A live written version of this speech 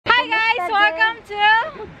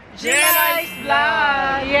Gilay's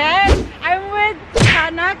vlog. Yes, I'm with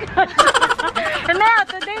Tatak. Ano,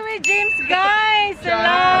 today with James, guys.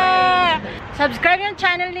 Hello. Subscribe yung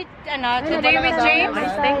channel ni Today with James.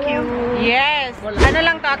 Thank you. Yes. Ano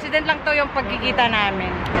lang to, accident lang to yung pagkikita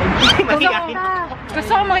namin.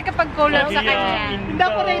 Gusto ko makikipag-collab sa kanya. Hindi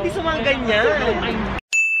ako ready sa mga ganyan.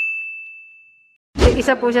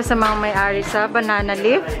 Isa po siya sa mga may-ari sa banana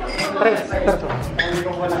leaf.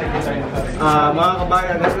 Mga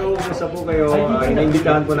kabayan, nasa kumusta po kayo?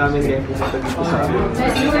 Iniimbitahan po namin ngayon pumunta dito sa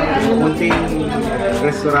munting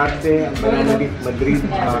restaurante, ang Banana Leaf, Madrid.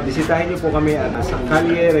 Bisitahin niyo po kami sa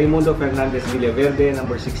Calle, Raimundo, Fernandez, Villaverde,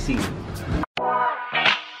 number 16.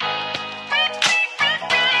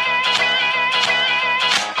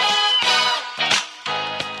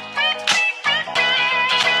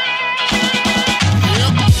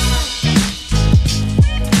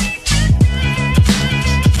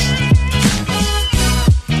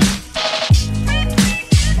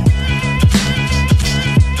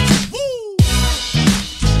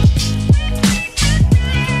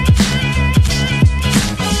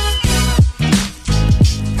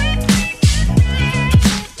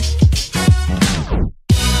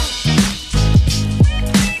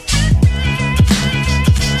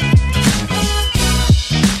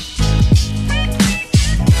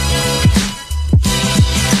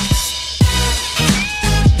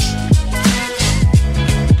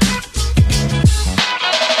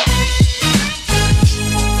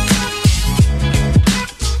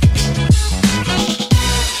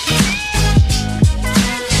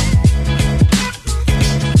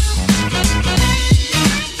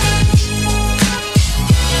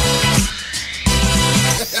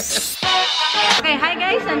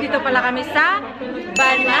 Nandito pala kami sa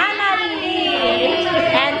Banana Leaf.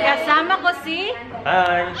 And kasama ko si...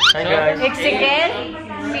 Hi! Hi guys! Exigen,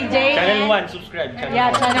 si Jay. Channel 1, subscribe.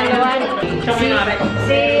 Channel 1.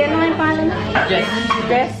 Si ano yung pangalan? Yes.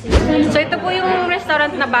 Yes. So ito po yung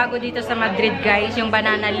restaurant na bago dito sa Madrid, guys. Yung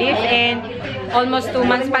Banana Leaf. And almost 2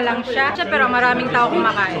 months pa lang siya. Pero maraming tao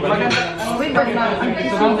kumakain.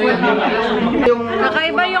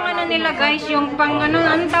 Kakaiba yung ano nila, guys. Yung pang ano,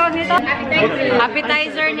 anong tawag nito?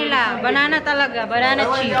 Appetizer nila. Banana talaga. Banana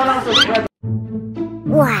chips.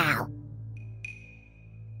 Wow!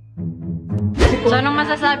 So, anong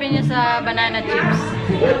masasabi niyo sa banana chips?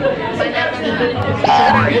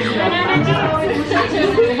 Banana chips.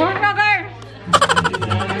 Vlogger!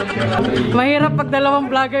 Mahirap pag dalawang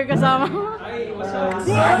vlogger kasama.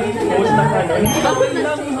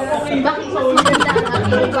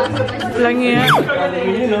 Lang yan.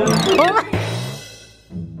 Oh my!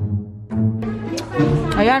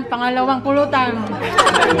 Ayan, pangalawang pulutan.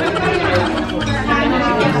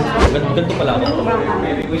 Ganito pala ako.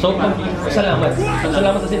 So, salamat.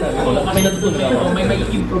 Salamat sa sinabi ko. May natutunan ako. May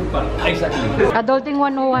improve pa. Exactly. Adulting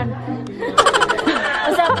 101.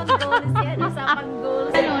 Usapang goals yan. Usapang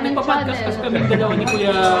goals. Nagpa-podcast kasi kami dalawa ni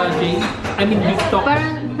Kuya Jay. I mean, deep talk.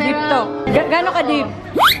 Deep talk. Gano'n ka deep?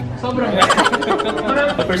 Sobrang.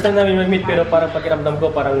 First time namin mag-meet pero parang pakiramdam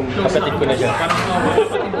ko parang kapatid ko na siya.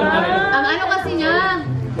 Ang ano kasi niya,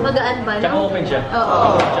 magaan ba? Tsaka open siya.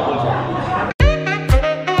 Oo. Tsaka cool siya.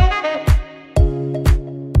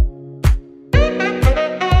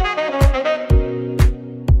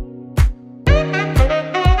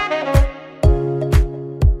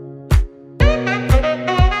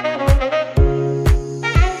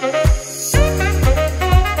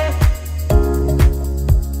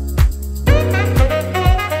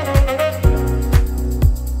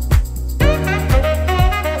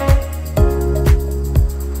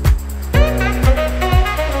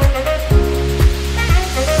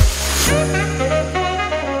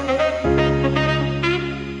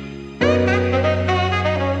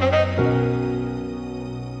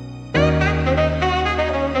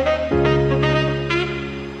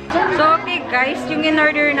 Guys, yung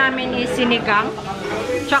in-order namin is sinigang,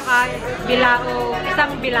 tsaka bilao,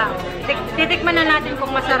 isang bilao. Titikman na natin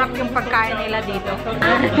kung masarap yung pagkain nila dito.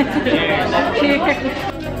 Cheers!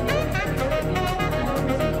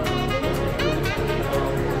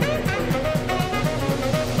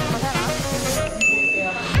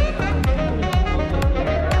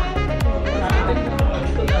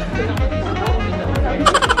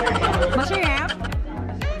 Masarap?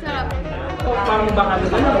 Sarap. Parang baka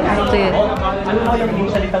Ito yun. ano ba yung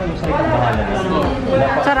salitang pangalan?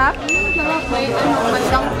 Sarap? Sarap. May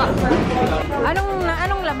malangka.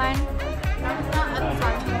 Anong laman?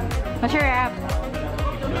 Masarap.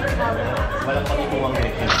 Walang pagkukuwang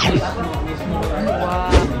direction. Wow.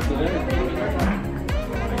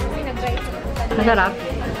 Masarap?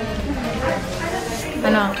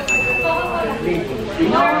 Ano?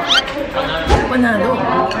 Panalo.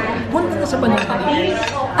 Punta na sa banana.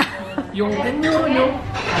 Yung 10 euro nyo,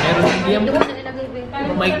 meron ng liam,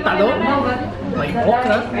 may talong, may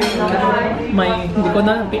okra, may, hindi ko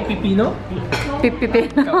na, pipino.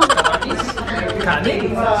 Pipino. Calle,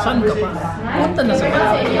 saan ka pa? Punta na sa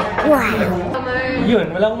banana.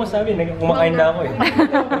 Yun, wala akong masabi. Kumakain na ako eh.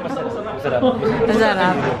 Masarap.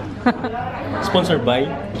 Masarap. Sponsored by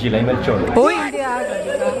Gilay Melchor. Uy!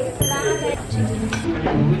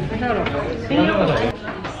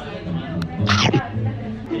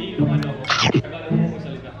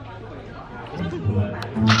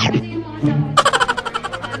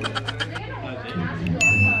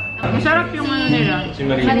 Hindi masarap yung ano nila.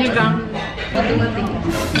 Sinigang.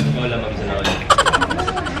 Ikaw lang mag-isa na ulit.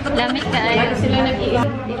 Lamit ka ay sila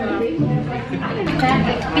nag-iisip.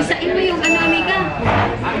 Pisain mo yung ano, Mika.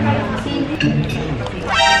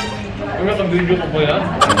 Ano ka video ko po yan?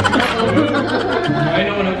 Ay,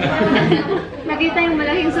 naman ako. Nakita yung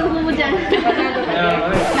malaking suko mo dyan.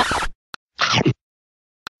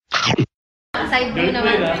 Side view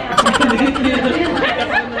naman.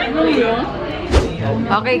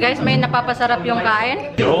 Okay guys, may napapasarap yung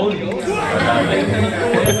kain.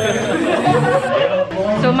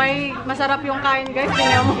 So may masarap yung kain guys,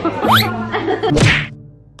 tingnan mo.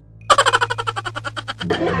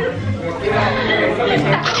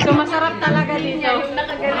 So masarap talaga dito.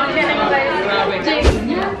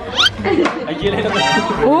 Ay, Gilay naman.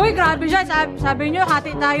 Uy, grabe siya. Sabi nyo,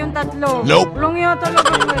 hati tayong tatlo. Nope. Ulong yun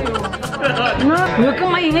talaga kayo. No, huwag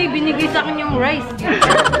kang maingay, binigay sa akin yung rice.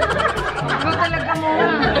 Huwag talaga mo.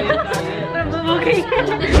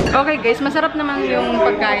 Okay guys, masarap naman yung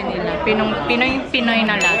pagkain nila. Pinoy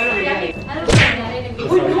na lasa.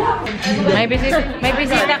 May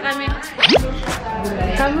bisita kami.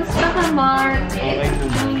 Kamusta ka, Mark?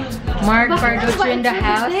 Mark Parducci in the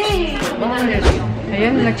house.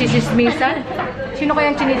 Ayun, nagchismismisan. Sino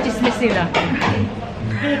kayang chinichismis nila?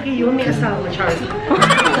 Yun, may asawa, Charlie.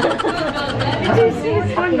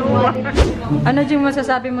 Ano yung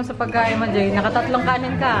masasabi mo sa pagkain mo, Jay? Nakatatlong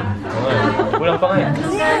kanin ka. Kulang pa nga eh.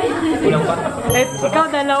 Kulang pa. Eh, ikaw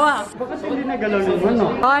dalawa. Bakit hindi nagalaw yung ano?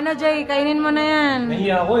 O ano, Jay? Kainin mo na yan.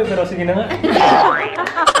 Nahiya ako eh, pero sige na nga.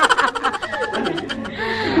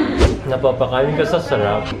 Napapakain ka sa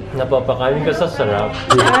sarap. Napapakain ka sa sarap.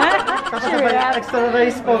 Extra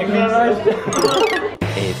rice po, please.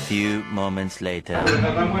 A few moments later.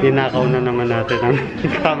 Tinakaw na naman natin ang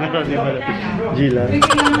camera ni Gilay.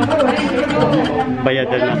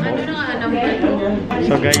 Bayadan na po.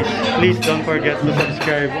 So guys, please don't forget to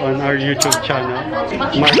subscribe on our YouTube channel.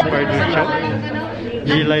 Mark Parducci,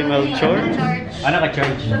 Gilay Melchor,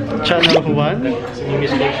 Channel 1,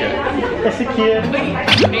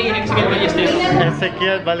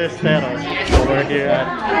 Ezequiel Ballesteros. Over here at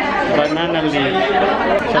Banana Leaf.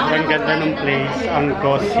 Sobrang ganda ng place, ang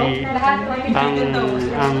cozy, ang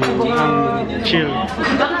chill.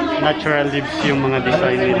 Natural leaves yung mga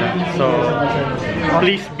design nila. So,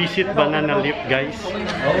 please visit Banana Leaf, guys.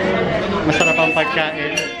 Masarap ang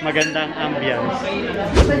pagkain, magandang ambience.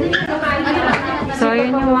 So,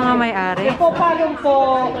 yun yung mga may-ari.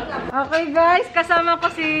 Okay guys, kasama ko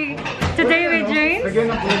si Today with James. Lagyan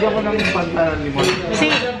ko ng pantalan limon.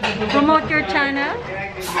 Si, promote your channel.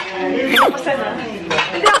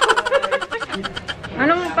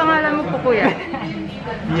 Anong pangalan mo po, kuya?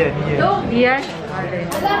 Ian. Ian?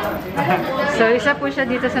 So, isa po siya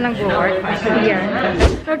dito sa nag-work. Ian.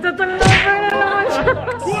 Nagtutulover na naman siya.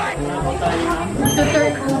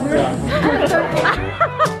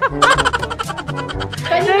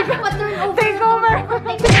 Take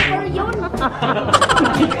over yun.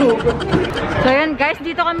 So yan guys,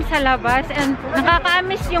 dito kami sa labas and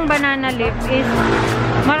nakaka-miss yung Banana Leaf is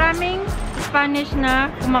maraming Spanish na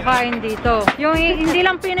kumakain dito. Yung hindi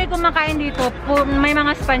lang Pinoy kumakain dito, may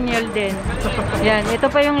mga Spanyol din. Yan, ito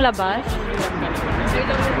pa yung labas.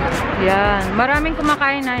 Yan, maraming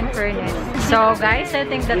kumakain na in fairness. So guys, I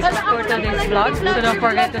think that's it for today's vlog. So don't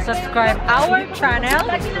forget to subscribe our channel,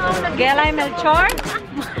 Gilay Melchor,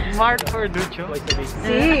 Mark Parducci.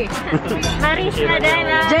 si Maris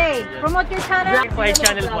Nadena. Jay, promote your channel.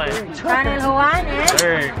 Channel 1. Channel 1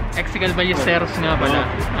 and Ezequiel Ballesteros nga pala.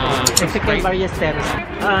 Ezequiel Ballesteros.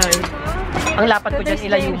 Ay, ang lapad ko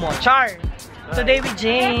dyan, ilayo mo. Char! Today with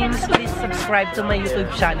James, please subscribe to my YouTube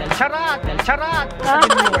channel. Charat! Charat!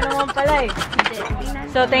 yun naman pala eh.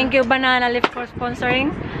 So thank you Banana Leaf for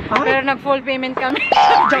sponsoring. Pero nag-full payment kami.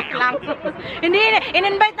 Joke lang. Hindi,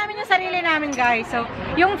 in-invite namin yung sarili namin guys. So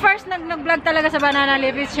yung first nag-vlog talaga sa Banana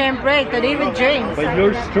Leaf is syempre Today with James. By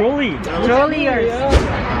yours truly. Truly yours.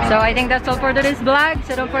 So I think that's all for today's vlog.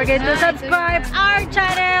 So don't forget to subscribe our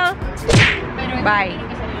channel.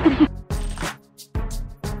 Bye!